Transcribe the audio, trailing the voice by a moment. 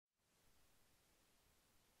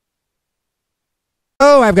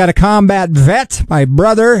I've got a combat vet, my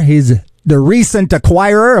brother. He's the recent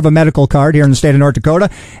acquirer of a medical card here in the state of North Dakota.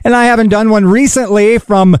 And I haven't done one recently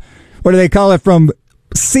from, what do they call it, from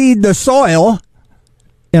seed to soil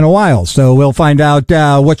in a while. So we'll find out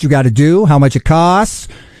what you got to do, how much it costs,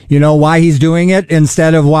 you know, why he's doing it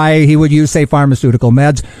instead of why he would use, say, pharmaceutical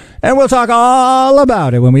meds. And we'll talk all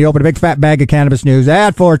about it when we open a big fat bag of cannabis news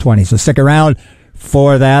at 4:20. So stick around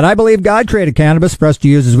for that. I believe God created cannabis for us to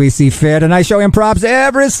use as we see fit, and I show him props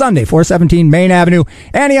every Sunday, 417 Main Avenue,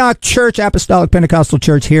 Antioch Church, Apostolic Pentecostal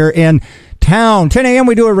Church here in town. 10 a.m.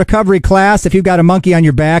 we do a recovery class. If you've got a monkey on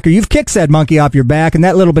your back, or you've kicked said monkey off your back, and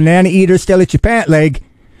that little banana eater still at your pant leg,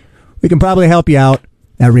 we can probably help you out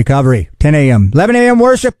at recovery. 10 a.m. 11 a.m.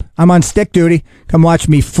 worship. I'm on stick duty. Come watch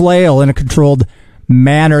me flail in a controlled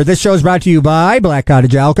manner. This show is brought to you by Black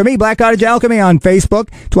Cottage Alchemy. Black Cottage Alchemy on Facebook.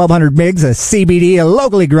 1,200 MIGs of CBD, a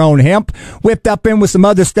locally grown hemp, whipped up in with some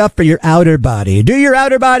other stuff for your outer body. Do your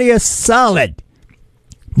outer body a solid.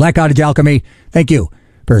 Black Cottage Alchemy, thank you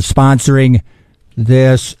for sponsoring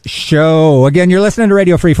this show. Again, you're listening to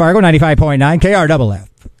Radio Free Fargo, 95.9 KRFF.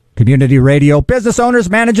 Community radio, business owners,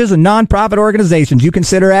 managers, and nonprofit organizations. You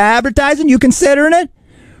consider advertising? You considering it?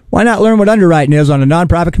 Why not learn what underwriting is on a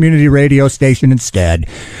nonprofit community radio station instead?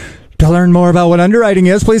 To learn more about what underwriting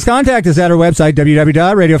is, please contact us at our website,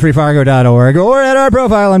 www.radiofreefargo.org, or at our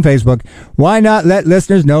profile on Facebook. Why not let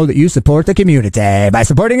listeners know that you support the community by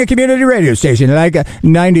supporting a community radio station like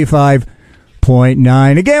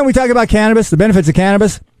 95.9? Again, we talk about cannabis, the benefits of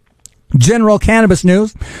cannabis, general cannabis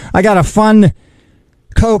news. I got a fun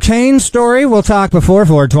cocaine story we'll talk before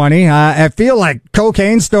 420. I feel like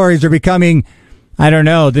cocaine stories are becoming, I don't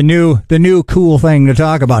know, the new cool thing to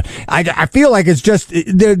talk about. I feel like it's just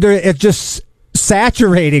it's just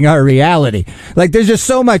saturating our reality. Like there's just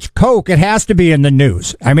so much coke, it has to be in the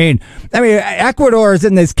news. I mean, Ecuador is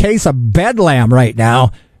in this case of bedlam right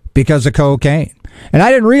now because of cocaine, and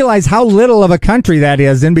I didn't realize how little of a country that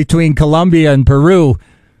is in between Colombia and Peru,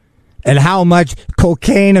 and how much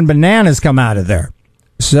cocaine and bananas come out of there.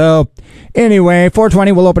 So, anyway,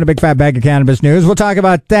 420, we'll open a big fat bag of cannabis news. We'll talk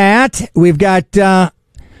about that. We've got, we're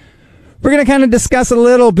going to kind of discuss a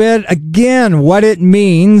little bit, again, what it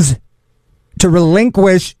means to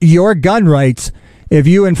relinquish your gun rights if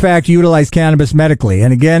you, in fact, utilize cannabis medically.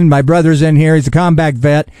 And again, my brother's in here. He's a combat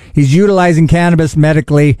vet. He's utilizing cannabis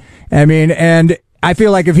medically. I mean, and I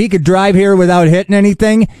feel like if he could drive here without hitting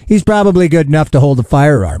anything, he's probably good enough to hold a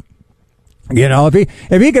firearm. You know, if he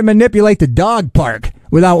could manipulate the dog park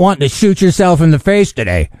without wanting to shoot yourself in the face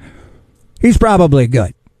today, he's probably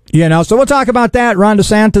good. You know, so we'll talk about that. Ron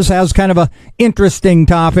DeSantis has kind of a interesting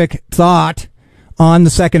thought on the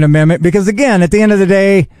Second Amendment, because again, at the end of the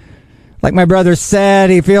day, like my brother said,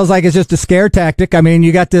 he feels like it's just a scare tactic. I mean,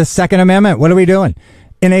 you got the Second Amendment. What are we doing?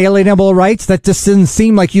 Inalienable rights? That just doesn't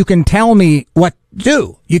seem like you can tell me what to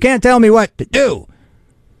do. You can't tell me what to do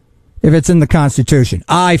if it's in the Constitution,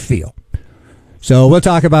 I feel. So we'll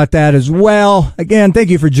talk about that as well. Again, thank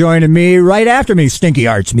you for joining me. Right after me, Stinky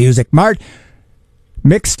Arts Music Mart,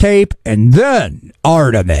 mixtape, and then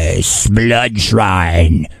Artemis Blood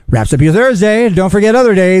Shrine wraps up your Thursday. Don't forget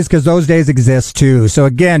other days, because those days exist too. So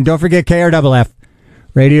again, don't forget KRFF,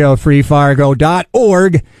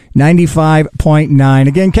 RadioFreeFargo.org, 95.9.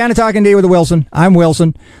 Again, Canna-Talk ND with Wilson. I'm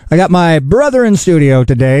Wilson. I got my brother in studio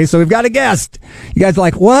today, so we've got a guest. You guys are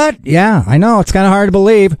like, what? Yeah, I know. It's kind of hard to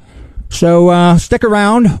believe. So stick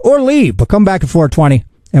around or leave, but come back at 420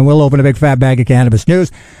 and we'll open a big fat bag of cannabis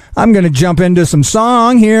news. I'm going to jump into some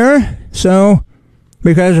song here. So,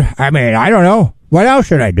 because, I don't know. What else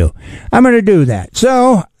should I do? I'm going to do that.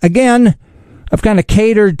 So, again, I've kind of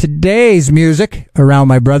catered today's music around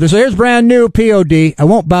my brother. So here's brand new POD. I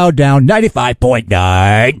Won't Bow Down,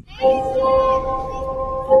 95.9.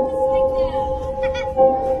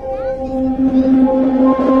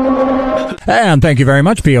 And thank you very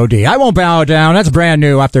much, POD. I Won't Bow Down. That's brand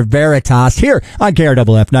new after Veritas here on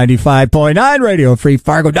KRFF 95.9,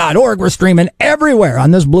 RadioFreeFargo.org. We're streaming everywhere on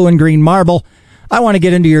this blue and green marble. I want to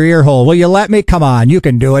get into your ear hole. Will you let me? Come on, you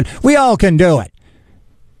can do it. We all can do it.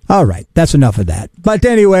 All right, that's enough of that. But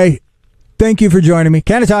anyway, thank you for joining me.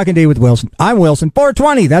 Canna-Talk ND with Wilson. I'm Wilson.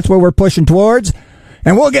 420, that's where we're pushing towards.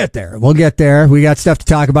 And we'll get there. We'll get there. We got stuff to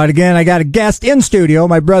talk about. Again, I got a guest in studio.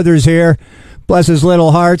 My brother's here. Bless his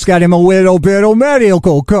little heart's got him a little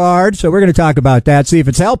medical card. So we're going to talk about that, see if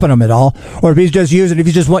it's helping him at all, or if he's just using it, if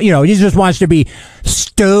he just wants to be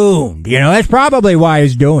stoned. You know, that's probably why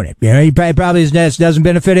he's doing it. You know, he probably doesn't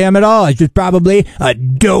benefit him at all. He's just probably a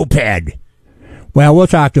dope head. Well, we'll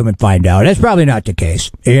talk to him and find out. That's probably not the case.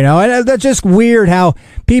 You know, and that's just weird how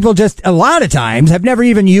people just, a lot of times, have never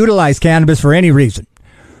even utilized cannabis for any reason.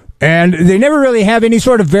 And they never really have any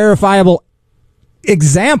sort of verifiable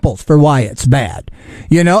examples for why it's bad,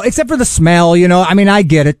 except for the smell, I mean, I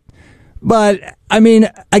get it. But, I mean,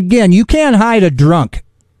 again, you can't hide a drunk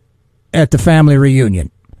at the family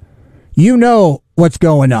reunion. You know what's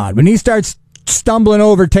going on. When he starts stumbling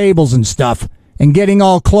over tables and stuff and getting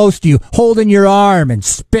all close to you, holding your arm and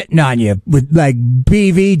spitting on you with, like,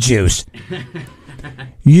 BV juice,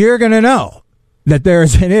 you're going to know that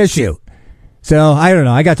there's an issue. So, I don't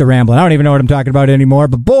know. I got to rambling. I don't even know what I'm talking about anymore.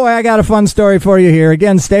 But, boy, I got a fun story for you here.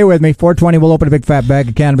 Again, stay with me. 420, we'll open a big fat bag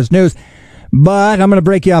of cannabis news. But I'm going to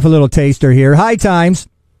break you off a little taster here. High times.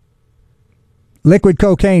 Liquid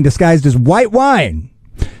cocaine disguised as white wine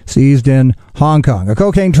seized in Hong Kong. A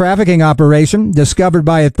cocaine trafficking operation discovered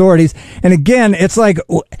by authorities. And, again, it's like,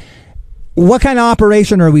 what kind of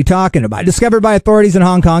operation are we talking about? Discovered by authorities in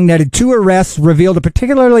Hong Kong, netted 2 arrests, revealed a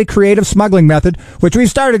particularly creative smuggling method, which we've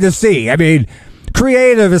started to see. I mean,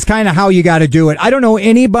 creative is kind of how you got to do it. I don't know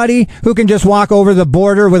anybody who can just walk over the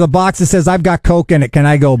border with a box that says, I've got coke in it, can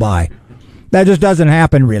I go by? That just doesn't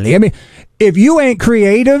happen, really. I mean, if you ain't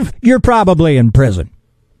creative, you're probably in prison.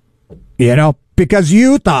 Because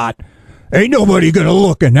you thought, ain't nobody going to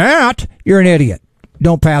look in that. You're an idiot.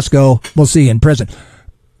 Don't pass go. We'll see you in prison.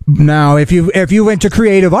 Now, if you went to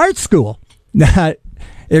creative art school,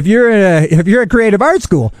 if you're at creative art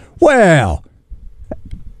school, well,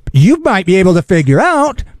 you might be able to figure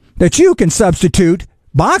out that you can substitute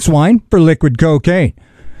box wine for liquid cocaine.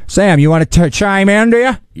 Sam, you want to chime in, do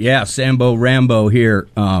you? Yeah, Sambo Rambo here,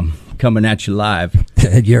 coming at you live.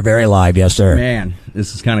 You're very live, yes, sir. Man,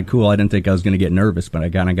 this is kind of cool. I didn't think I was going to get nervous, but I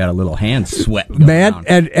kind of got a little hand sweat going on.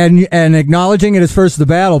 And acknowledging it is first the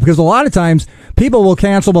battle, because a lot of times people will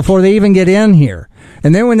cancel before they even get in here.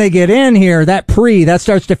 And then when they get in here, that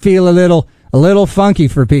starts to feel a little funky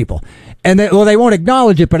for people. And they won't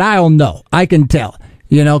acknowledge it, but I'll know. I can tell.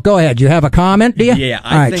 Go ahead. You have a comment, do you? Yeah.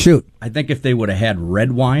 All right, shoot. I think if they would have had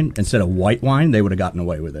red wine instead of white wine, they would have gotten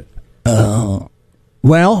away with it.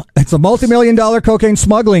 Well, it's a multi-million-dollar cocaine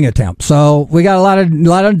smuggling attempt, so we got a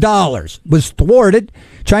lot of dollars. Was thwarted.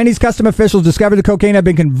 Chinese custom officials discovered the cocaine had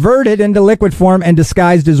been converted into liquid form and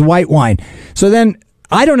disguised as white wine. So then,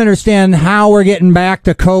 I don't understand how we're getting back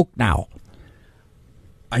to coke now.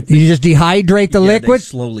 You just dehydrate the liquid? They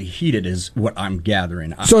slowly heat it is what I'm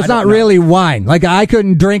gathering. So it's not really wine. Like, I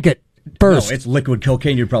couldn't drink it first. No, it's liquid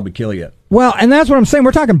cocaine. You'd probably kill you. Well, and that's what I'm saying.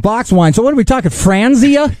 We're talking box wine. So what are we talking?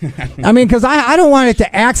 Franzia? I mean, because I don't want it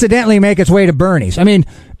to accidentally make its way to Bernie's. I mean,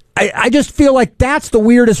 I just feel like that's the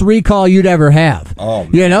weirdest recall you'd ever have. Oh,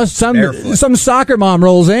 man. Some soccer mom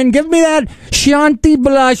rolls in. Give me that Shanti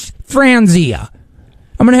Blush Franzia.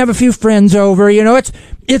 I'm going to have a few friends over.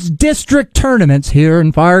 It's district tournaments here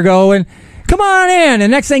in Fargo, and come on in.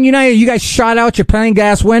 And next thing you know, you guys shot out your pane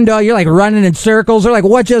glass window. You're like running in circles. They're like,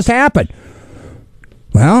 what just happened?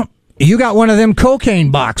 Well, you got one of them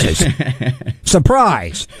cocaine boxes.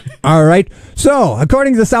 Surprise. All right. So,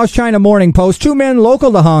 according to the South China Morning Post, 2 men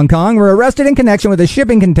local to Hong Kong were arrested in connection with a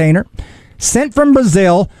shipping container sent from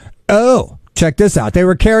Brazil. Oh, check this out. They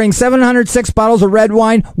were carrying 706 bottles of red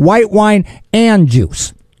wine, white wine, and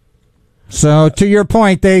juice. So, to your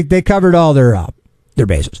point, they covered all their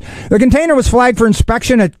bases. The container was flagged for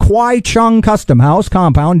inspection at Kwai Chung Custom House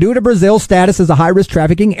compound due to Brazil's status as a high-risk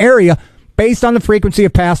trafficking area based on the frequency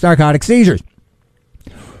of past narcotic seizures.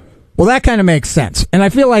 Well, that kind of makes sense. And I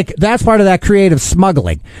feel like that's part of that creative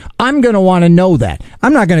smuggling. I'm going to want to know that.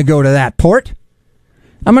 I'm not going to go to that port.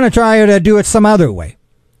 I'm going to try to do it some other way.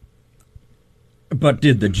 But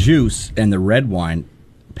did the juice and the red wine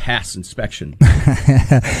pass inspection?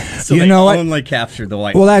 So you know what? Only captured the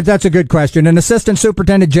white. Well, that's a good question. And Assistant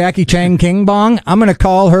Superintendent Jackie Chang King Bong, I'm going to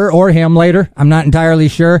call her or him later. I'm not entirely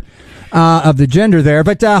sure of the gender there.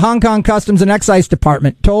 But Hong Kong Customs and Excise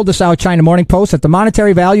Department told the South China Morning Post that the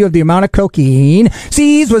monetary value of the amount of cocaine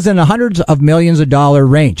seized was in the hundreds of millions of dollar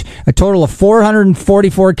range. A total of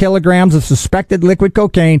 444 kilograms of suspected liquid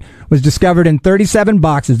cocaine was discovered in 37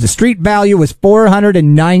 boxes. The street value was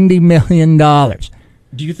 $490 million.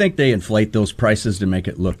 Do you think they inflate those prices to make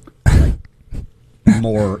it look like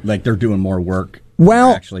more like they're doing more work than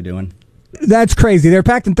they're actually doing? That's crazy. They're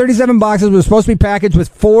packed in 37 boxes. It was supposed to be packaged with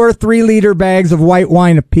 4 3-liter bags of white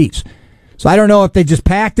wine apiece. So I don't know if they just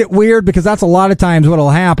packed it weird, because that's a lot of times what will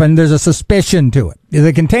happen. There's a suspicion to it.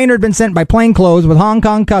 The container had been sent by plainclothes with Hong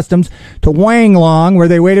Kong Customs to Wanglong, where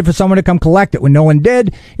they waited for someone to come collect it. When no one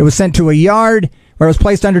did, it was sent to a yard where it was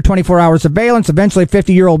placed under 24-hour surveillance. Eventually, a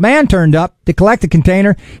 50-year-old man turned up to collect the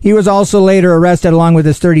container. He was also later arrested along with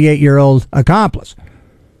his 38-year-old accomplice.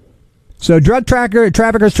 So drug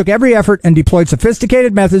traffickers took every effort and deployed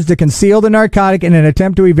sophisticated methods to conceal the narcotic in an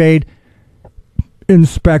attempt to evade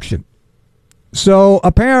inspection. So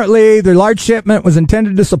apparently the large shipment was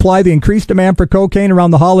intended to supply the increased demand for cocaine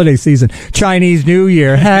around the holiday season. Chinese New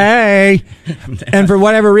Year. Hey! And for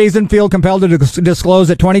whatever reason, feel compelled to disclose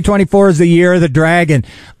that 2024 is the year of the dragon.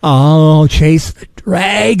 Oh, Chase the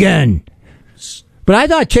Dragon. But I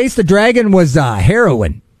thought Chase the Dragon was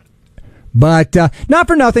heroin. But not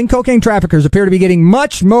for nothing, cocaine traffickers appear to be getting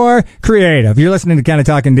much more creative. You're listening to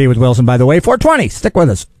Canna-Talk ND with Wilson, by the way. 420. Stick with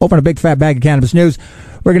us. Open a big fat bag of cannabis news.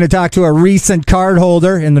 We're going to talk to a recent card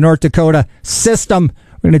holder in the North Dakota system.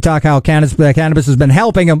 We're going to talk how cannabis has been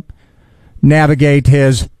helping him navigate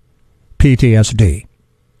his PTSD.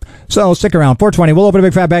 So stick around. 420. We'll open a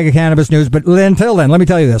big fat bag of cannabis news. But until then, let me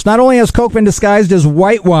tell you this. Not only has coke been disguised as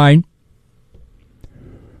white wine,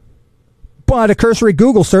 but a cursory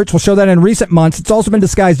Google search will show that in recent months, it's also been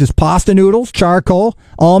disguised as pasta noodles, charcoal,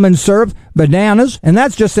 almond syrup, bananas, and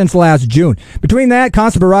that's just since last June. Between that,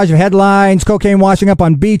 constant barrage of headlines, cocaine washing up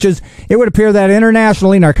on beaches, it would appear that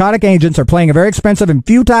internationally, narcotic agents are playing a very expensive and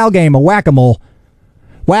futile game of whack-a-mole,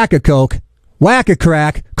 whack-a-coke,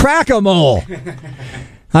 whack-a-crack, crack-a-mole.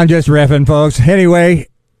 I'm just riffing, folks. Anyway,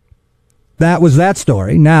 that was that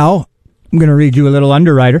story. Now, I'm going to read you a little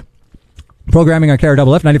underwriter. Programming on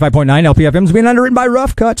KRFF 95.9 LPFM is being underwritten by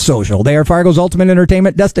Rough Cut Social. They are Fargo's ultimate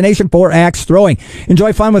entertainment destination for axe throwing.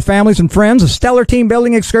 Enjoy fun with families and friends, a stellar team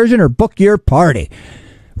building excursion, or book your party.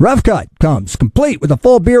 Rough Cut comes complete with a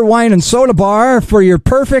full beer, wine, and soda bar for your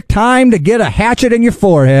perfect time to get a hatchet in your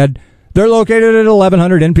forehead. They're located at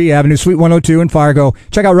 1100 NP Avenue, Suite 102 in Fargo.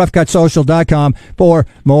 Check out roughcutsocial.com for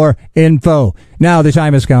more info. Now the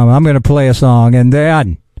time has come. I'm going to play a song, and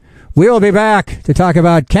then we'll be back to talk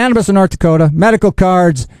about cannabis in North Dakota, medical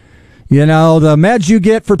cards, you know, the meds you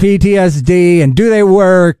get for PTSD, and do they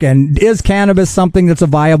work, and is cannabis something that's a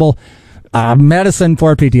viable medicine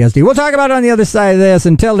for PTSD? We'll talk about it on the other side of this.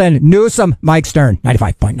 Until then, Newsom, Mike Stern,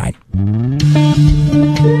 95.9.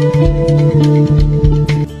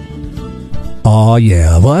 Oh,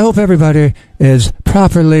 yeah. Well, I hope everybody is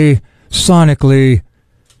properly, sonically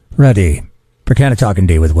ready for Canna-Talk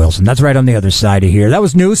ND with Wilson. That's right on the other side of here. That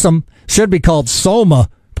was Newsom. Should be called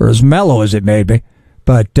Soma for as mellow as it may be.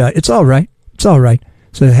 But it's all right. It's all right.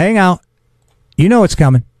 So hang out. You know it's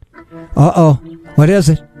coming. Uh-oh. What is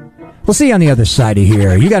it? We'll see you on the other side of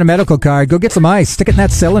here. You got a medical card. Go get some ice. Stick it in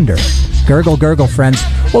that cylinder. Gurgle, gurgle, friends.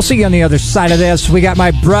 We'll see you on the other side of this. We got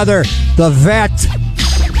my brother, the vet.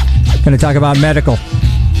 Going to talk about medical.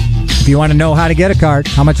 If you want to know how to get a card,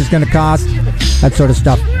 how much it's going to cost, that sort of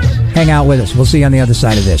stuff, hang out with us. We'll see you on the other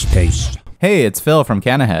side of this. Peace. Hey, it's Phil from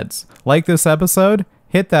Canna-Heads. Like this episode?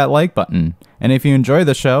 Hit that like button. And if you enjoy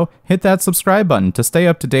the show, hit that subscribe button to stay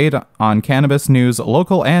up to date on cannabis news,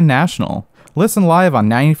 local and national. Listen live on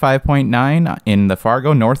 95.9 in the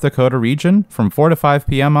Fargo, North Dakota region from 4 to 5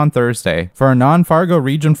 p.m. on Thursday. For our non-Fargo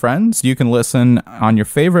region friends, you can listen on your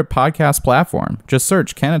favorite podcast platform. Just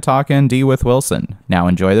search Canna-Talk ND with Wilson. Now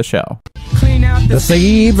enjoy the show. Clean out the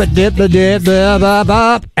sea,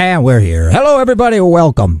 and we're here. Hello, everybody.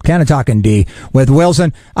 Welcome. Canna-Talk ND with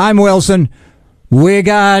Wilson. I'm Wilson. We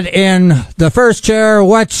got in the first chair.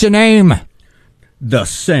 What's your name? The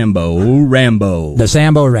Sambo Rambo. The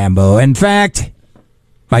Sambo Rambo. In fact,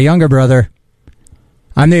 my younger brother,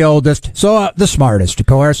 I'm the oldest, so the smartest, of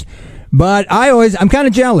course. But I'm kind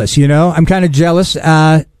of jealous, you know. I'm kind of jealous.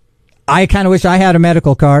 I kind of wish I had a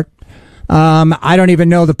medical card. I don't even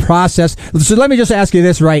know the process. So let me just ask you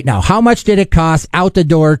this right now. How much did it cost out the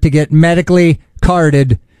door to get medically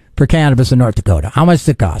carded for cannabis in North Dakota? How much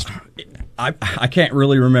did it cost? I can't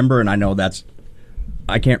really remember, and I know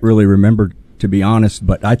I can't really remember, to be honest,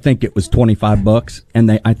 but I think it was $25,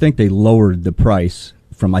 and I think they lowered the price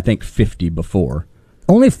from, I think, $50 before.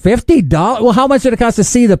 Only $50? Well, how much did it cost to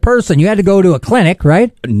see the person? You had to go to a clinic,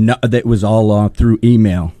 right? No, that was all through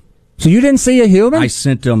email. So you didn't see a human? I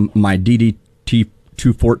sent them my DD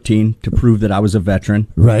 214 to prove that I was a veteran.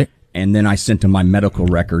 Right. And then I sent them my medical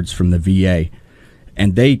records from the VA.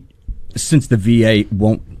 And since the VA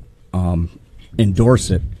won't endorse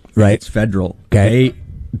it, right? It's federal. Okay.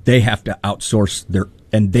 They have to outsource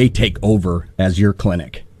and they take over as your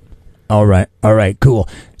clinic. All right, cool.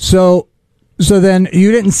 So then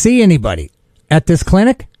you didn't see anybody at this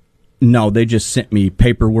clinic? No, they just sent me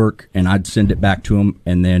paperwork, and I'd send it back to them,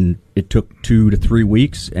 and then it took 2 to 3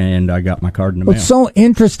 weeks, and I got my card in the mail. It's so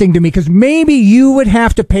interesting to me, because maybe you would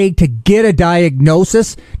have to pay to get a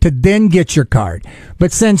diagnosis to then get your card.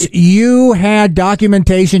 But since you had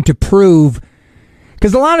documentation to prove,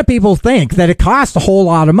 because a lot of people think that it costs a whole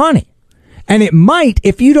lot of money. And it might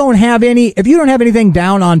if you don't have anything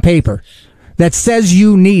down on paper that says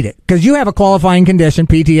you need it, because you have a qualifying condition,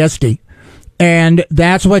 PTSD, and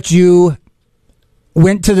that's what you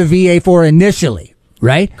went to the VA for initially,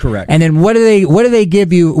 right? Correct. And then what do they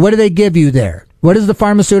give you? What do they give you there? What does the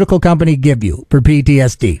pharmaceutical company give you for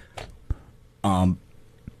PTSD? I'm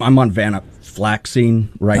on venlafaxine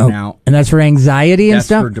right now. And that's for anxiety and That's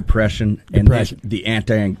stuff? for depression. Depression. And the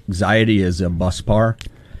anti-anxiety is a Buspar.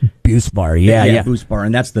 Buspar, yeah. Buspar,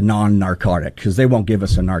 and that's the non-narcotic, because they won't give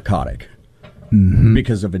us a narcotic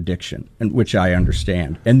because of addiction, and which I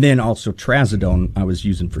understand. And then also trazodone I was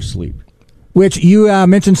using for sleep. Which you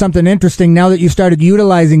mentioned something interesting. Now that you started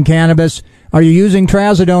utilizing cannabis, are you using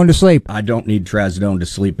trazodone to sleep? I don't need trazodone to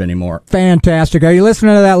sleep anymore. Fantastic. Are you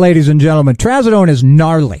listening to that, ladies and gentlemen? Trazodone is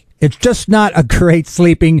gnarly. It's just not a great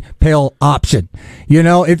sleeping pill option. You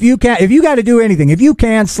know, if you got to do anything, if you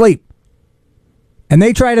can't sleep, and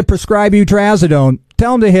they try to prescribe you trazodone,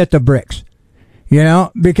 tell them to hit the bricks. You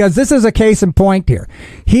know, because this is a case in point here.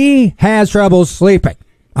 He has trouble sleeping.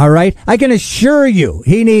 All right? I can assure you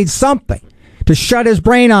he needs something to shut his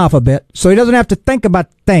brain off a bit so he doesn't have to think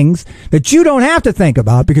about things that you don't have to think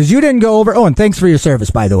about because you didn't go over. Oh, and thanks for your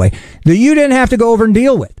service, by the way. That you didn't have to go over and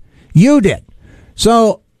deal with. You did.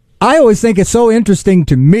 So I always think it's so interesting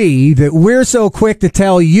to me that we're so quick to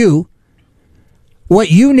tell you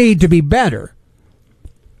what you need to be better.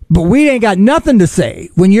 But we ain't got nothing to say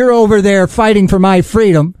when you're over there fighting for my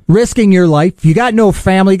freedom, risking your life. You got no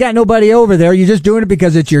family, you got nobody over there. You're just doing it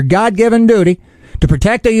because it's your God-given duty to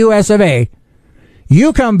protect the U.S. of A.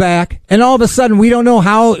 You come back, and all of a sudden we don't know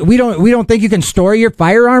how. We don't think you can store your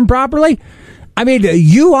firearm properly. I mean,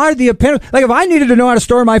 you are the epitome. Like, if I needed to know how to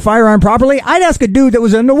store my firearm properly, I'd ask a dude that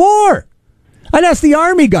was in the war. I'd ask the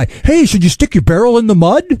Army guy, hey, should you stick your barrel in the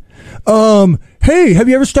mud? Hey, have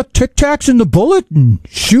you ever stuck Tic Tacs in the bullet and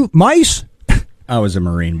shoot mice? I was a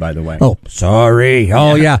Marine, by the way. Oh, sorry.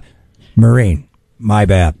 Oh, yeah. Marine. My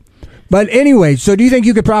bad. But anyway, so do you think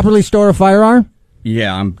you could properly store a firearm?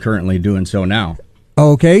 Yeah, I'm currently doing so now.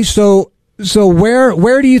 Okay, so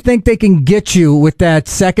where do you think they can get you with that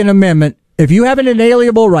Second Amendment if you have an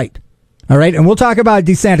inalienable right? All right, and we'll talk about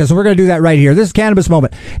DeSantis, and we're going to do that right here. This is Cannabis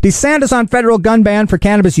Moment. DeSantis on federal gun ban for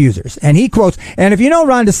cannabis users. And he quotes, and if you know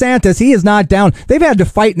Ron DeSantis, he is not down. They've had to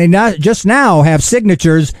fight, and they not just now have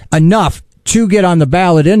signatures enough to get on the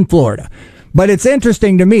ballot in Florida. But it's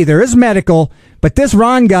interesting to me. There is medical, but this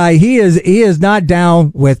Ron guy, he is not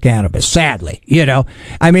down with cannabis, sadly. You know,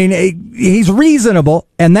 I mean, he's reasonable,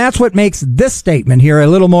 and that's what makes this statement here a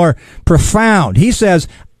little more profound. He says,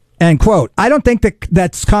 and quote, I don't think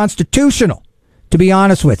that's constitutional, to be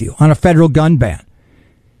honest with you, on a federal gun ban.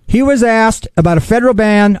 He was asked about a federal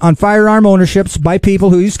ban on firearm ownerships by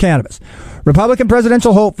people who use cannabis. Republican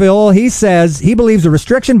presidential hopeful, he says he believes the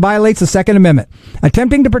restriction violates the Second Amendment,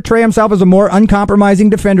 attempting to portray himself as a more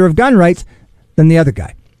uncompromising defender of gun rights than the other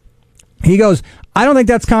guy. He goes, I don't think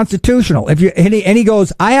that's constitutional. And he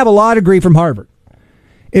goes, I have a law degree from Harvard.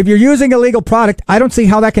 If you're using a legal product, I don't see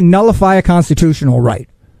how that can nullify a constitutional right.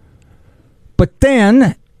 But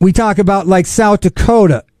then we talk about like South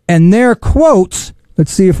Dakota and their quotes.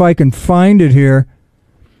 Let's see if I can find it here.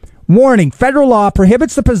 Warning, federal law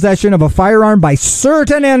prohibits the possession of a firearm by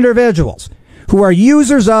certain individuals who are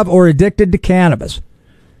users of or addicted to cannabis.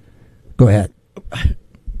 Go ahead.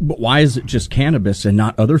 But why is it just cannabis and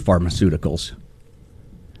not other pharmaceuticals?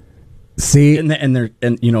 See,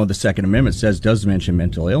 and you know, the Second Amendment does mention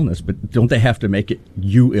mental illness, but don't they have to make it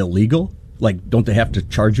you illegal? Like, don't they have to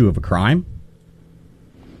charge you of a crime?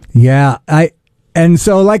 Yeah, and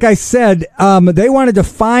so like I said, they wanted to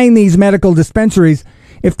fine these medical dispensaries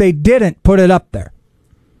if they didn't put it up there.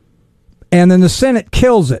 And then the Senate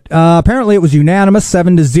kills it. Apparently it was unanimous,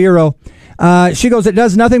 7-0. She goes, it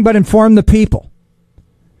does nothing but inform the people.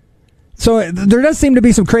 So there does seem to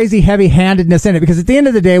be some crazy heavy-handedness in it, because at the end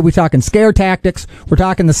of the day, we're talking scare tactics, we're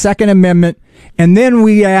talking the Second Amendment, and then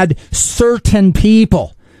we add certain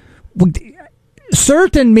people.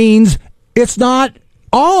 Certain means it's not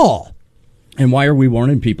all. And why are we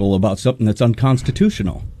warning people about something that's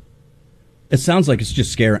unconstitutional? It sounds like it's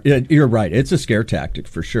just scare. You're right. It's a scare tactic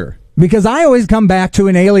for sure. Because I always come back to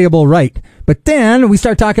inalienable right. But then we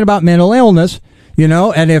start talking about mental illness, you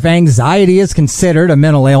know, and if anxiety is considered a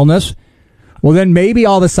mental illness, well, then maybe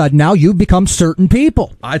all of a sudden now you become certain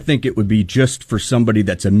people. I think it would be just for somebody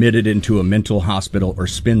that's admitted into a mental hospital or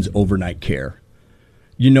spends overnight care.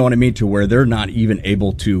 You know what I mean? To where they're not even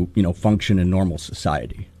able to, you know, function in normal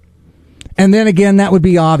society. And then again, that would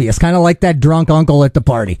be obvious, kind of like that drunk uncle at the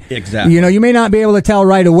party. Exactly. You know, you may not be able to tell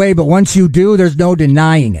right away, but once you do, there's no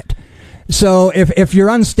denying it. So if you're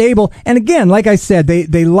unstable, and again, like I said, they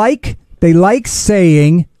like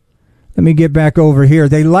saying, let me get back over here.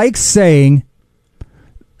 They like saying,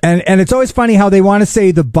 and it's always funny how they want to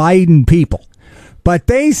say the Biden people, but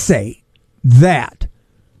they say that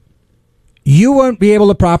you won't be able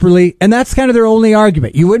to properly, and that's kind of their only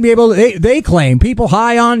argument. You wouldn't be able to, they claim people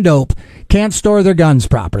high on dope can't store their guns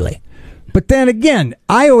properly. But then again,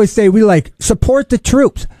 I always say we support the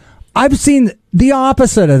troops. I've seen the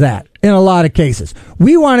opposite of that in a lot of cases.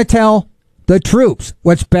 We want to tell the troops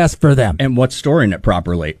what's best for them. And what's storing it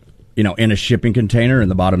properly. In a shipping container in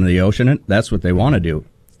the bottom of the ocean, that's what they want to do,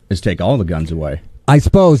 is take all the guns away. I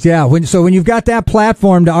suppose, yeah. When you've got that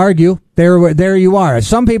platform to argue, there you are.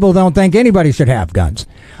 Some people don't think anybody should have guns.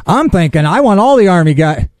 I'm thinking I want all the Army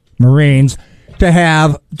Marines to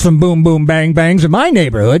have some boom, boom, bang, bangs in my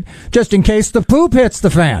neighborhood, just in case the poop hits the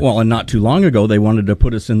fan. Well, and not too long ago, they wanted to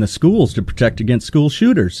put us in the schools to protect against school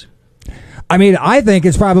shooters. I mean, I think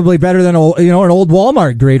it's probably better than an old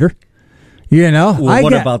Walmart greeter. Well,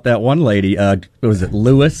 what about that one lady? Was it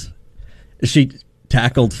Lewis? She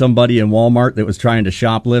tackled somebody in Walmart that was trying to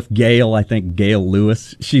shoplift. Gail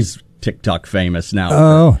Lewis. She's TikTok famous now.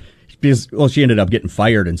 Oh. Because, she ended up getting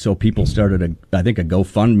fired, and so people started a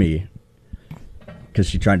GoFundMe because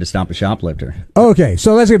she tried to stop a shoplifter. Okay,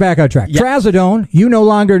 so let's get back on track. Yeah. Trazodone, you no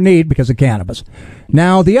longer need because of cannabis.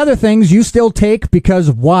 Now, the other things you still take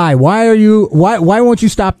because why? Why won't you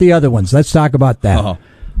stop the other ones? Let's talk about that.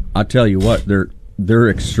 I'll tell you what, they're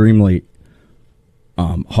extremely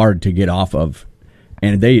hard to get off of,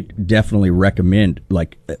 and they definitely recommend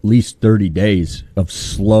at least 30 days of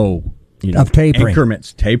slow, of tapering.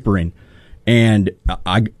 Increments tapering. And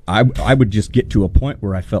I would just get to a point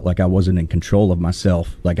where I felt like I wasn't in control of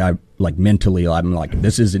myself. Mentally, I'm like,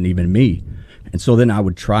 this isn't even me. And so then I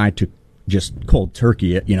would try to just cold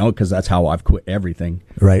turkey it, because that's how I've quit everything,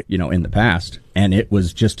 right? In the past. And it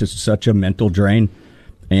was just such a mental drain.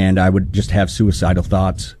 And I would just have suicidal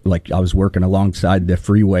thoughts. I was working alongside the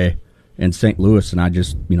freeway in St. Louis, and I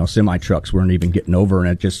just, semi trucks weren't even getting over, and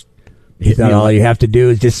it just. You thought all you have to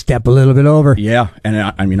do is just step a little bit over. Yeah, and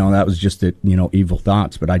that was just the evil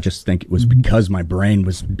thoughts. But I just think it was because my brain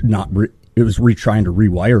was it was trying to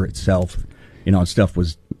rewire itself, and stuff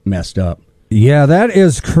was messed up. Yeah,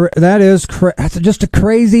 that's just a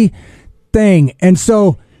crazy thing. And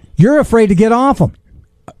so you're afraid to get off them.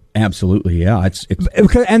 Absolutely, yeah. It's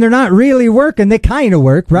and they're not really working. They kind of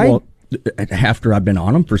work, right? Well, after I've been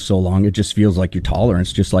on them for so long, it just feels like your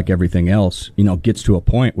tolerance, just like everything else, gets to a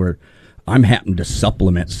point where I'm having to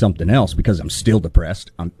supplement something else because I'm still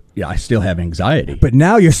depressed. I still have anxiety. But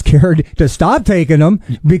now you're scared to stop taking them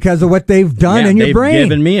because of what they've done in your brain. They've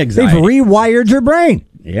given me anxiety. They've rewired your brain.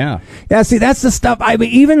 Yeah. Yeah, see, that's the stuff. I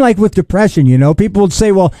mean, even with depression, people would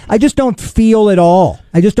say, well, I just don't feel it all.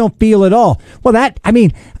 I just don't feel it all. Well,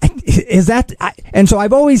 and so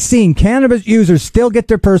I've always seen cannabis users still get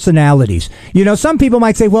their personalities. Some people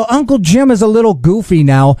might say, well, Uncle Jim is a little goofy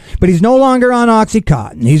now, but he's no longer on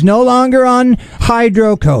Oxycontin. He's no longer on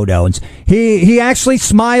hydrocodones. He actually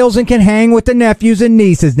smiles and can hang with the nephews and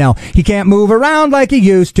nieces now. He can't move around like he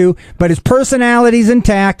used to, but his personality's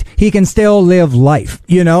intact. He can still live life,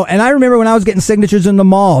 And I remember when I was getting signatures in the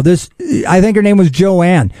mall, I think her name was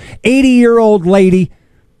Joanne, 80-year-old lady,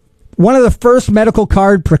 one of the first medical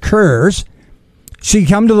card procurers. She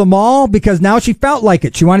come to the mall because now she felt like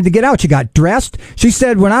it. She wanted to get out. She got dressed. She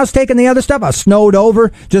said, when I was taking the other stuff, I was snowed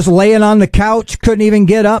over, just laying on the couch, couldn't even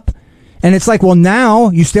get up. And it's like, well, now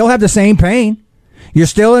you still have the same pain. You're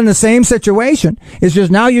still in the same situation. It's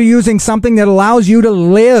just now you're using something that allows you to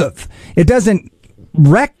live. It doesn't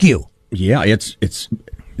wreck you. Yeah, it's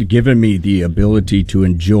given me the ability to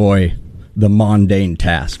enjoy the mundane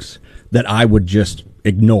tasks that I would just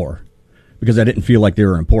ignore because I didn't feel like they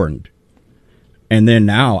were important. And then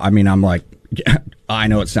now, I'm like, I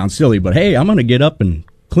know it sounds silly, but hey, I'm going to get up and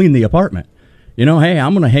clean the apartment. Hey,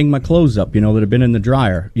 I'm going to hang my clothes up, that have been in the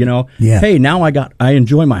dryer. Yeah. Hey, now I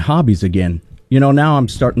enjoy my hobbies again. Now I'm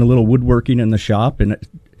starting a little woodworking in the shop, and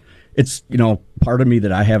it's part of me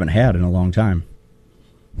that I haven't had in a long time.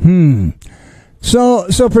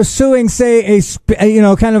 So pursuing, say,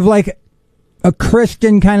 kind of like a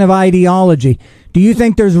Christian kind of ideology, do you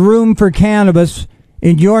think there's room for cannabis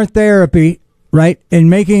in your therapy, right? In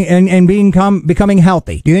making and becoming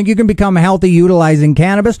healthy? Do you think you can become healthy utilizing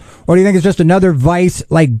cannabis, or do you think it's just another vice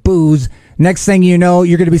like booze? Next thing you know,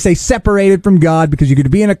 you're going to be, say, separated from God because you're going to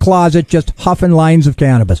be in a closet just huffing lines of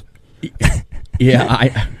cannabis.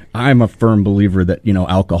 Yeah, I'm a firm believer that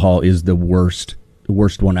alcohol is the worst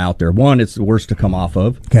one out there. One, it's the worst to come off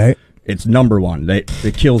of. Okay, it's number one.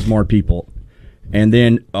 It kills more people, and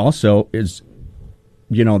then also is,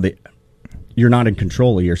 you're not in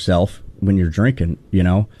control of yourself when you're drinking.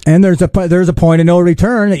 And there's a point of no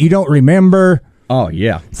return that you don't remember. Oh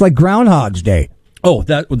yeah, it's like Groundhog's Day. Oh,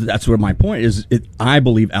 that's what my point is. I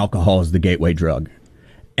believe alcohol is the gateway drug,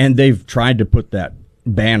 and they've tried to put that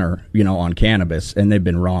banner, on cannabis, and they've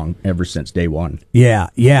been wrong ever since day one. Yeah.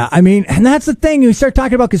 I mean, and that's the thing. You start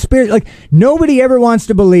talking about conspiracy. Like, nobody ever wants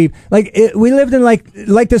to believe. Like, we lived in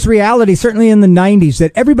like this reality, certainly in the 90s,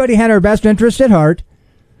 that everybody had our best interest at heart.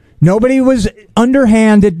 Nobody was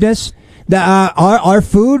underhandedness. Our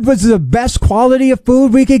food was the best quality of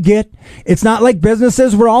food we could get. It's not like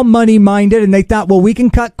businesses were all money minded and they thought, well, we can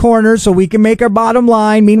cut corners so we can make our bottom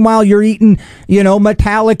line. Meanwhile, you're eating,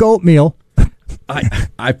 metallic oatmeal.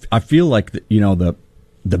 I feel like the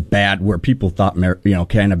bad where people thought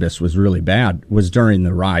cannabis was really bad was during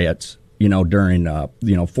the riots. During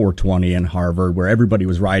 420 in Harvard, where everybody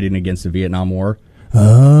was rioting against the Vietnam War.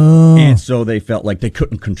 Oh, and so they felt like they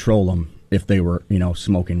couldn't control them if they were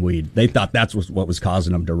smoking weed. They thought that's what was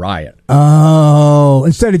causing them to riot. Oh,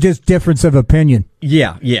 instead of just difference of opinion.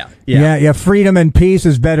 Yeah. Freedom and peace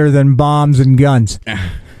is better than bombs and guns.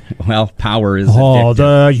 Well, power is all addictive.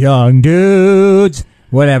 The young dudes.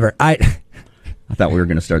 Whatever. I thought we were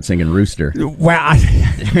going to start singing Rooster. Well,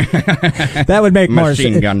 that would make more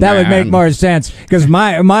sense. That would make more sense because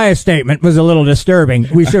my statement was a little disturbing.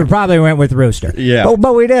 We should have probably went with Rooster. Yeah,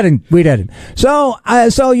 but we didn't. So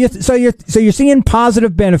you're seeing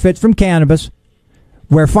positive benefits from cannabis,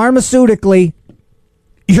 where pharmaceutically.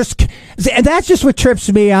 And that's just what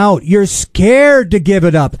trips me out. You're scared to give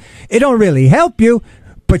it up. It don't really help you.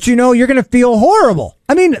 But you're going to feel horrible.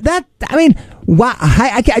 Why?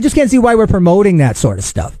 I just can't see why we're promoting that sort of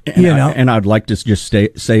stuff. And I'd like to just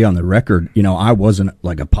say on the record, I wasn't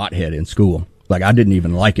like a pothead in school. Like I didn't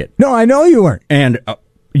even like it. No, I know you weren't. And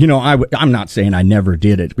I'm not saying I never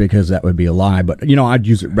did it because that would be a lie. But I'd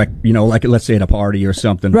use it. Like let's say at a party or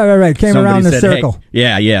something. Right. Came around the circle.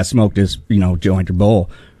 Hey, yeah. Smoked this joint or bowl.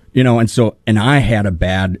 And I had a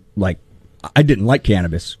bad I didn't like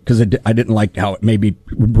cannabis because I didn't like how it maybe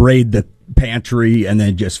raid the pantry and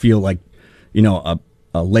then just feel like, a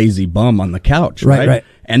lazy bum on the couch. Right.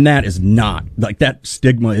 And that is not like that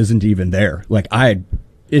stigma isn't even there.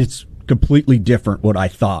 It's completely different what I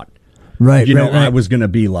thought. Right. I was going to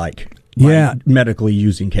be like medically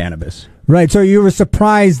using cannabis. Right. So you were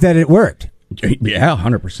surprised that it worked. Yeah,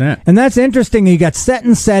 100%. And that's interesting. You got set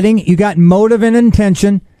and setting. You got motive and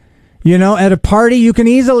intention. At a party, you can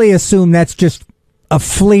easily assume that's just a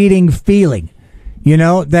fleeting feeling,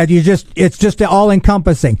 that it's just all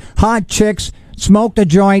encompassing. Hot chicks, smoked a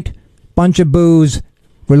joint, bunch of booze.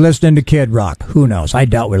 We're listening to Kid Rock. Who knows? I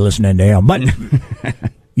doubt we're listening to him, but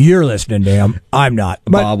you're listening to him. I'm not.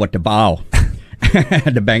 Bow, what the bow?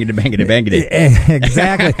 The bangity.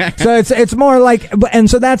 Exactly. So it's more like, and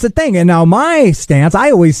so that's the thing. And now my stance,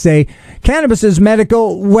 I always say cannabis is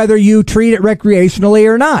medical whether you treat it recreationally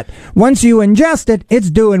or not. Once you ingest it, it's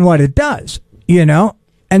doing what it does,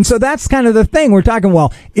 And so that's kind of the thing. We're talking,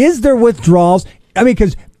 well, is there withdrawals?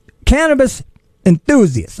 Because cannabis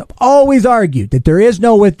enthusiasts have always argued that there is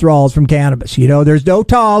no withdrawals from cannabis. There's no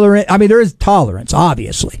tolerance. There is tolerance,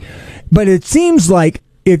 obviously. But it seems like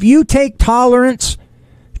if you take tolerance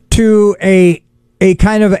to a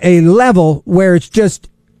kind of a level where it's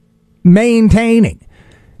just maintaining,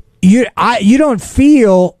 you don't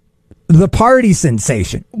feel the party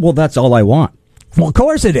sensation. Well, that's all I want. Well, of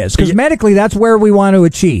course it is, because medically that's where we want to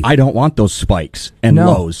achieve. I don't want those spikes and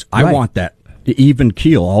lows. I want that even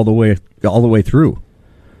keel all the way through.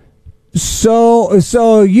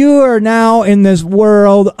 So you are now in this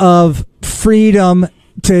world of freedom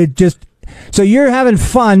to just. So you're having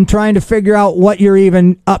fun trying to figure out what you're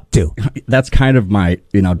even up to. That's kind of my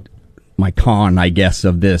con, I guess,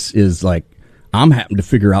 of this is like I'm having to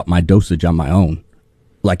figure out my dosage on my own.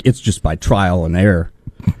 Like it's just by trial and error.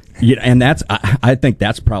 And I think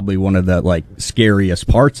that's probably one of the scariest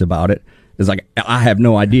parts about it is I have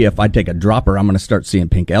no idea if I take a dropper, I'm going to start seeing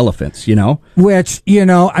pink elephants, Which,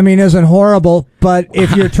 isn't horrible, but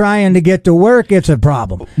if you're trying to get to work, it's a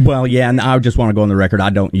problem. Well, yeah, and I just want to go on the record, I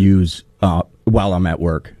don't use while I'm at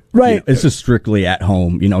work. Right. It's just strictly at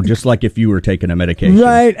home, just like if you were taking a medication.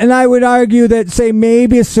 Right, and I would argue that, say,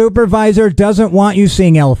 maybe a supervisor doesn't want you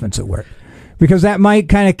seeing elephants at work. Because that might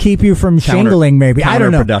kind of keep you from shingling, maybe. I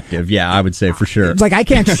don't know. Counterproductive, yeah, I would say for sure. It's like, I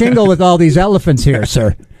can't shingle with all these elephants here,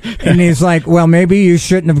 sir. And he's like, well, maybe you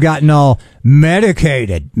shouldn't have gotten all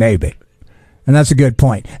medicated, maybe. And that's a good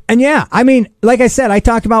point. And yeah, like I said, I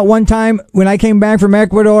talked about one time when I came back from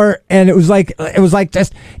Ecuador, and it was like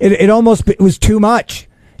just, it almost was too much.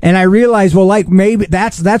 And I realized, well, maybe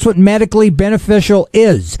that's what medically beneficial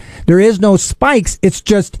is. There is no spikes.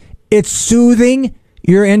 It's soothing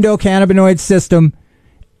your endocannabinoid system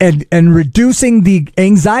and reducing the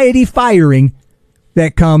anxiety firing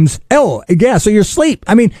that comes. Oh, yeah, so your sleep.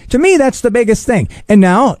 To me, that's the biggest thing. And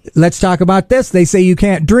now let's talk about this. They say you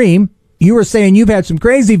can't dream you were saying you've had some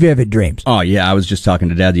crazy vivid dreams. Oh, yeah. I was just talking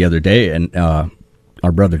to Dad the other day, and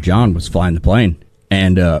our brother John was flying the plane.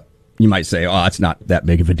 And you might say, oh, it's not that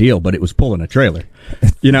big of a deal, but it was pulling a trailer.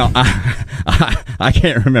 You know, I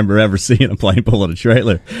can't remember ever seeing a plane pulling a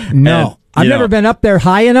trailer. No. And, I've never been up there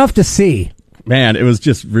high enough to see. Man, it was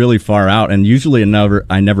just really far out, and usually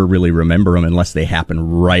I never really remember them unless they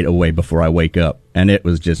happen right away before I wake up. And it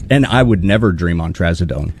was just, and I would never dream on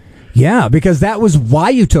trazodone. Yeah, because that was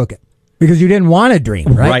why you took it. Because you didn't want to dream,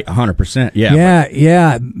 right? Right, 100%. Yeah.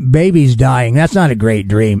 Yeah. Babies dying. That's not a great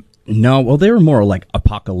dream. No, well, they were more like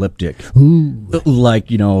apocalyptic. Ooh.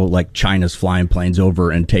 Like, like China's flying planes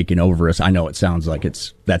over and taking over us. I know it sounds like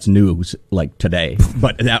that's news, like today,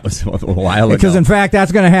 but that was a while ago. Because, in fact,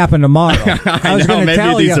 that's going to happen tomorrow. I was going to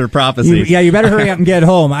tell maybe these are prophecies. You better hurry up and get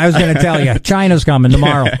home. I was going to tell you, China's coming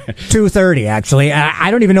tomorrow. 2:30, actually.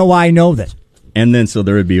 I don't even know why I know this. And then so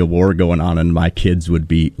there would be a war going on, and my kids would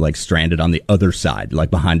be like stranded on the other side, like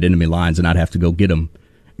behind enemy lines, and I'd have to go get them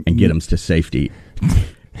and get them to safety.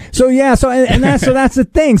 So that's the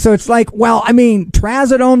thing. So it's like, well, I mean,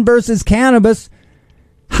 trazodone versus cannabis.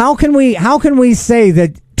 How can we say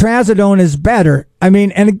that trazodone is better? I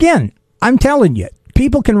mean, and again, I'm telling you,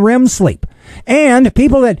 people can REM sleep, and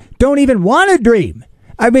people that don't even want to dream.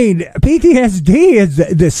 I mean, PTSD is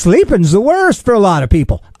the sleeping's the worst for a lot of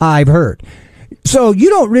people, I've heard. So you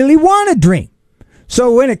don't really want to dream.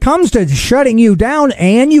 So when it comes to shutting you down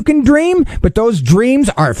and you can dream, but those dreams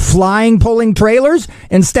are flying, pulling trailers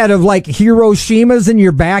instead of like Hiroshimas in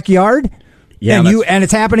your backyard. Yeah. And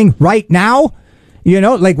it's happening right now,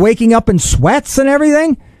 like waking up in sweats and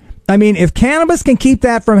everything. I mean, if cannabis can keep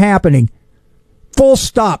that from happening, full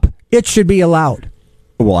stop, it should be allowed.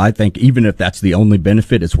 Well, I think even if that's the only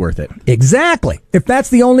benefit, it's worth it. Exactly. If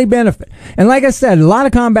that's the only benefit. And like I said, a lot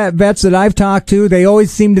of combat vets that I've talked to, they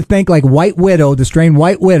always seem to think like White Widow, the strain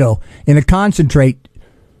White Widow, in a concentrate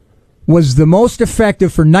was the most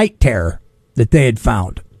effective for night terror that they had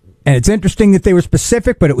found. And it's interesting that they were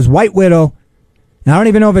specific, but it was White Widow. And I don't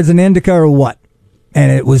even know if it's an indica or what.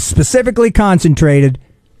 And it was specifically concentrated.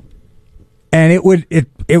 And it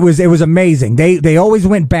was amazing. They always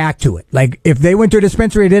went back to it. Like if they went to a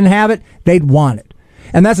dispensary and didn't have it, they'd want it.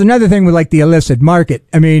 And that's another thing with like the illicit market.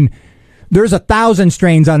 I mean, there's 1,000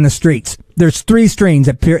 strains on the streets. There's three strains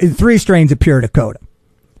at Pure Dakota,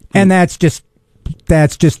 and that's just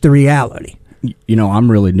the reality.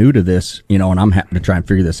 I'm really new to this, and I'm having to try and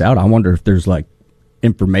figure this out. I wonder if there's like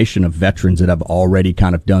information of veterans that have already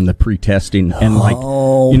kind of done the pre-testing and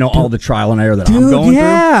all the trial and error that I'm going through.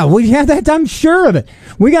 Yeah, that I'm sure of it.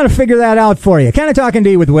 We got to figure that out for you. Canna-Talk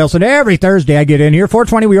ND with Wilson. Every Thursday I get in here.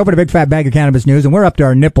 4:20 we open a big fat bag of cannabis news, and we're up to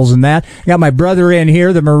our nipples in that. Got my brother in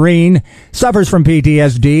here, the Marine, suffers from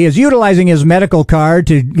PTSD, is utilizing his medical card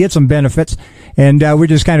to get some benefits. And we're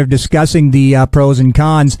just kind of discussing the pros and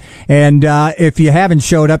cons. And if you haven't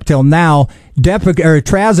showed up till now,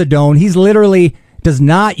 trazodone, he's literally does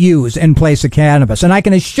not use in place of cannabis. And I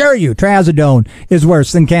can assure you, trazodone is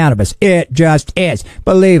worse than cannabis. It just is.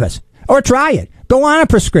 Believe us. Or try it. Go on a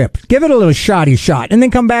prescript. Give it a little shot, and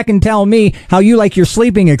then come back and tell me how you like your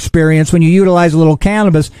sleeping experience when you utilize a little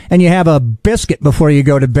cannabis and you have a biscuit before you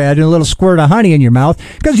go to bed and a little squirt of honey in your mouth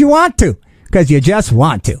because you want to. Because you just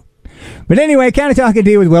want to. But anyway, Canna-Talk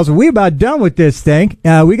ND with Wilson. We're about done with this thing.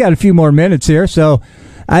 We got a few more minutes here, so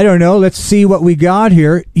I don't know. Let's see what we got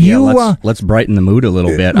here. Let's brighten the mood a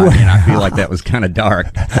little bit. I mean, I feel like that was kind of dark.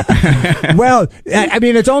 Well, I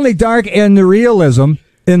mean, it's only dark in the realism.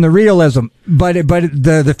 But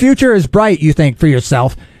the future is bright, you think, for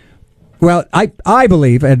yourself. Well, I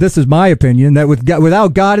believe, and this is my opinion, that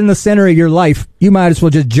without God in the center of your life, you might as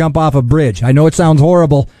well just jump off a bridge. I know it sounds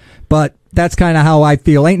horrible, but that's kind of how I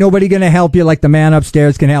feel. Ain't nobody going to help you like the man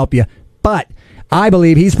upstairs can help you. But I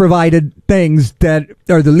believe he's provided things that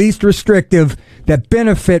are the least restrictive that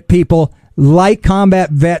benefit people like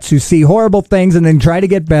combat vets who see horrible things and then try to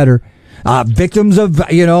get better. Victims of,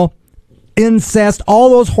 incest, all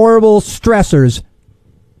those horrible stressors.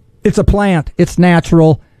 It's a plant. It's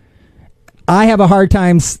natural. I have a hard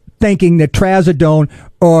time thinking that trazodone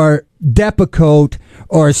or Depakote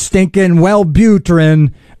or stinking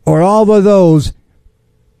Wellbutrin or all of those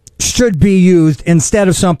should be used instead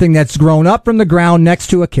of something that's grown up from the ground next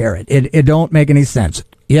to a carrot. It don't make any sense.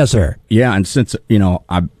 Yes, sir. Yeah, and since,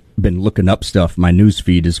 I've been looking up stuff, my news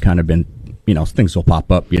feed has kind of been, things will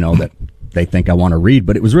pop up, that they think I want to read.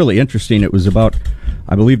 But it was really interesting. It was about,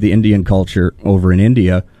 I believe, the Indian culture over in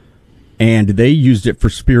India, and they used it for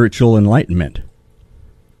spiritual enlightenment.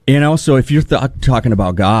 So if you're talking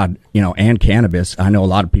about God, and cannabis, I know a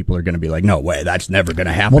lot of people are going to be like, no way, that's never going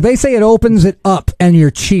to happen. Well, they say it opens it up and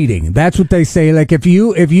you're cheating. That's what they say. Like if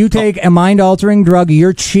you take a mind-altering drug,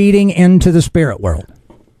 you're cheating into the spirit world.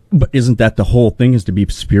 But isn't that the whole thing, is to be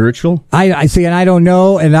spiritual? I see, and I don't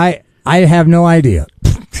know, and I have no idea.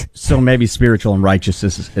 So maybe spiritual and righteous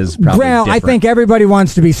is probably well, different. I think everybody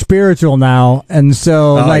wants to be spiritual now, and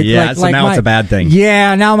so now it's a bad thing.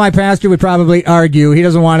 Yeah, now my pastor would probably argue he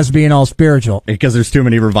doesn't want us being all spiritual because there's too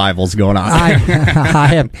many revivals going on.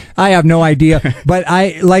 I have no idea, but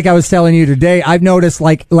like I was telling you today, I've noticed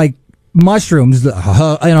like mushrooms,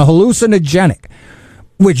 hallucinogenic,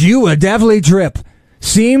 which you would definitely trip.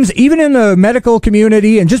 Seems even in the medical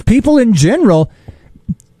community and just people in general.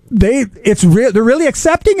 They're really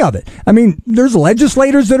accepting of it. I mean, there's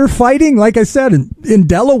legislators that are fighting. Like I said, in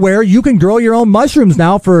Delaware, you can grow your own mushrooms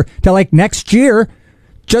now till like next year,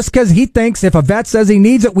 just because he thinks if a vet says he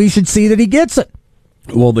needs it, we should see that he gets it.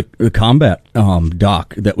 Well, the combat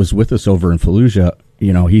doc that was with us over in Fallujah,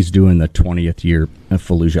 he's doing the 20th year of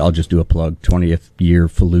Fallujah. I'll just do a plug, 20th year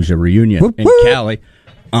Fallujah reunion in Cali.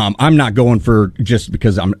 I'm not going for just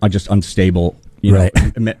because I'm just unstable. Right.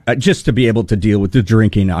 Just to be able to deal with the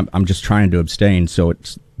drinking, I'm just trying to abstain, so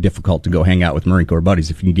it's difficult to go hang out with Marine Corps buddies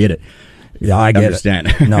if you can get it. Yeah, I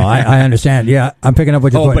understand. No, I understand. Yeah, I'm picking up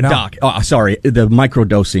what you're putting down. Doc, sorry, the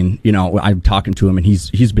microdosing, I'm talking to him, and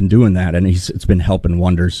he's been doing that, and it's been helping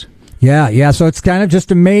wonders. Yeah, so it's kind of just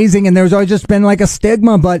amazing, and there's always just been like a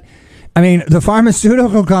stigma, but, I mean, the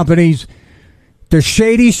pharmaceutical companies, they're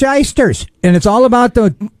shady shysters, and it's all about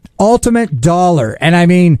the ultimate dollar, and I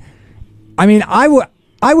mean, I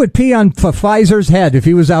would pee on Pfizer's head if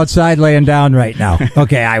he was outside laying down right now.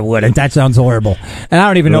 Okay, I wouldn't. That sounds horrible. And I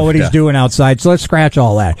don't even know what he's doing outside, so let's scratch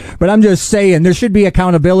all that. But I'm just saying there should be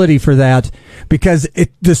accountability for that because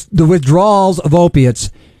the withdrawals of opiates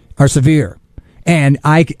are severe. And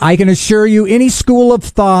I can assure you any school of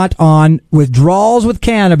thought on withdrawals with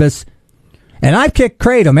cannabis, and I've kicked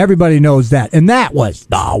kratom, everybody knows that, and that was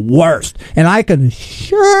the worst. And I can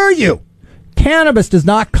assure you, cannabis does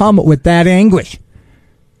not come with that anguish.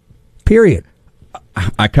 Period.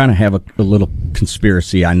 I kind of have a little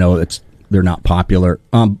conspiracy. I know they're not popular,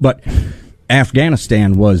 but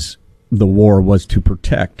Afghanistan the war was to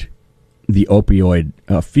protect the opioid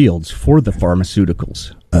fields for the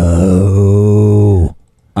pharmaceuticals. Oh,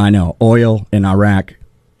 I know. Oil in Iraq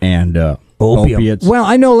and opiates. Well,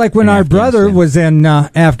 I know, like when our brother was in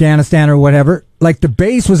Afghanistan or whatever. Like the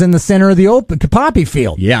base was in the center of the poppy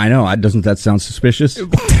field. Yeah, I know. Doesn't that sound suspicious? Well,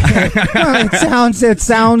 it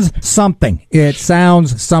sounds something. It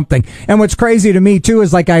sounds something. And what's crazy to me too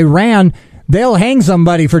is like Iran, they'll hang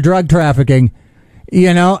somebody for drug trafficking,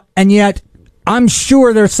 and yet I'm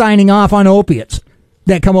sure they're signing off on opiates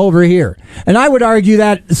that come over here. And I would argue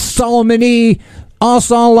that Soleimani,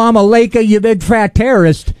 assalamu alaikum, you big fat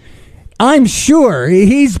terrorist. I'm sure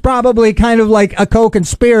he's probably kind of like a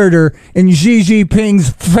co-conspirator in Xi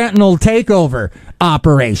Jinping's fentanyl takeover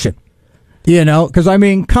operation. Because, I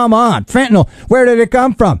mean, come on. Fentanyl, where did it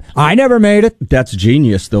come from? I never made it. That's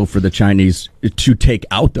genius, though, for the Chinese to take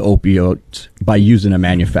out the opioids by using a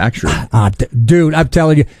manufacturer. Dude, I'm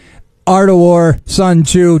telling you, Art of War, Sun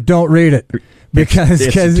Tzu, don't read it. Because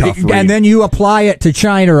and then you apply it to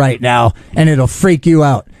China right now, and it'll freak you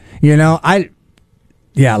out.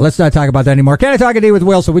 Yeah, let's not talk about that anymore. Canna-Talk ND with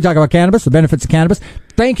Will, so we talk about cannabis, the benefits of cannabis.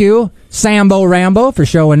 Thank you, Sambo Rambo, for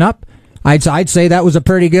showing up. I'd say that was a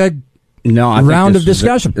pretty good round of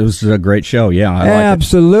discussion. It was a great show, yeah. I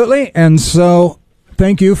Absolutely. Like it. And so,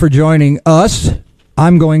 thank you for joining us.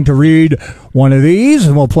 I'm going to read one of these,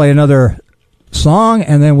 and we'll play another song,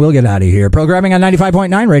 and then we'll get out of here. Programming on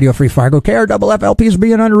 95.9 Radio Free Fargo. KRFF is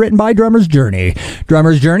being underwritten by Drummer's Journey.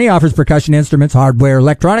 Drummer's Journey offers percussion instruments, hardware,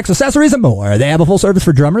 electronics, accessories, and more. They have a full service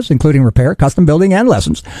for drummers, including repair, custom building, and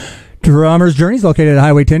lessons. Drummer's Journey is located at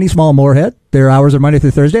Highway 10 East Small Moorhead. Their hours are Monday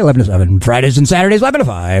through Thursday, 11 to 7. Fridays and Saturdays, 11 to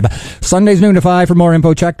 5. Sundays, noon to 5. For more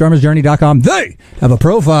info, check drummersjourney.com. They have a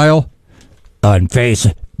profile on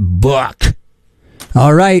Facebook.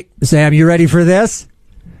 All right, Sam, you ready for this?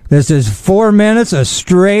 This is 4 minutes of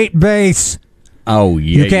straight bass. Oh,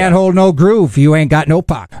 yeah. You can't hold no groove. You ain't got no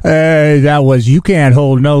pocket. That was you can't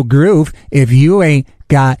hold no groove if you ain't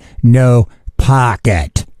got no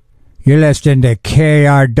pocket. You're listening to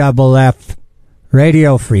KRFF,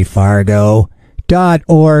 Radio Free Fargo.org.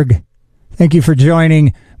 Thank you for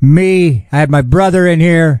joining me. I had my brother in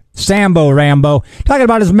here, Sambo Rambo, talking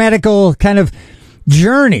about his medical kind of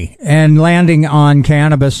journey and landing on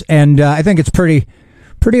cannabis. And I think it's pretty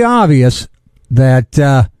obvious that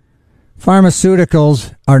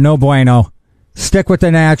pharmaceuticals are no bueno. Stick with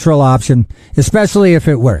the natural option, especially if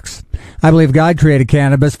it works. I believe God created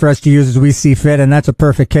cannabis for us to use as we see fit, and that's a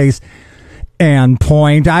perfect case and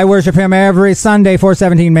point. I worship him every Sunday,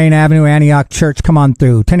 417 Main Avenue, Antioch Church. Come on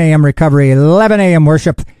through. 10 a.m. recovery, 11 a.m.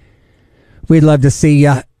 worship. We'd love to see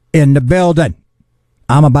you in the building.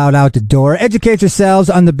 I'm about out the door. Educate yourselves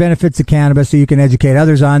on the benefits of cannabis so you can educate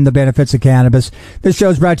others on the benefits of cannabis. This show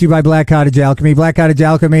is brought to you by Black Cottage Alchemy. Black Cottage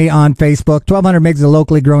Alchemy on Facebook. 1,200 mgs of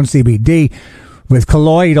locally grown CBD with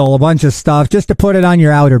colloidal, a bunch of stuff, just to put it on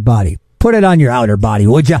your outer body. Put it on your outer body,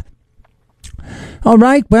 would ya? All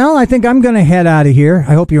right, well, I think I'm going to head out of here.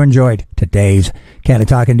 I hope you enjoyed today's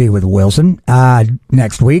Canna-Talk ND with Wilson.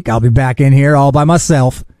 Next week, I'll be back in here all by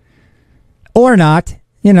myself. Or not,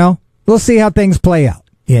 We'll see how things play out.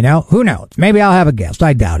 Who knows? Maybe I'll have a guest.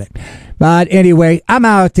 I doubt it. But anyway, I'm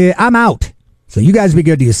out. So you guys be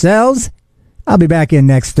good to yourselves. I'll be back in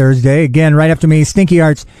next Thursday. Again, right after me, Stinky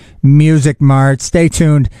Arts Music Mart. Stay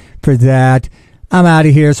tuned for that. I'm out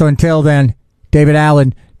of here. So until then, David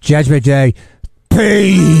Allen, Judgment Day.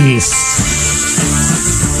 Peace.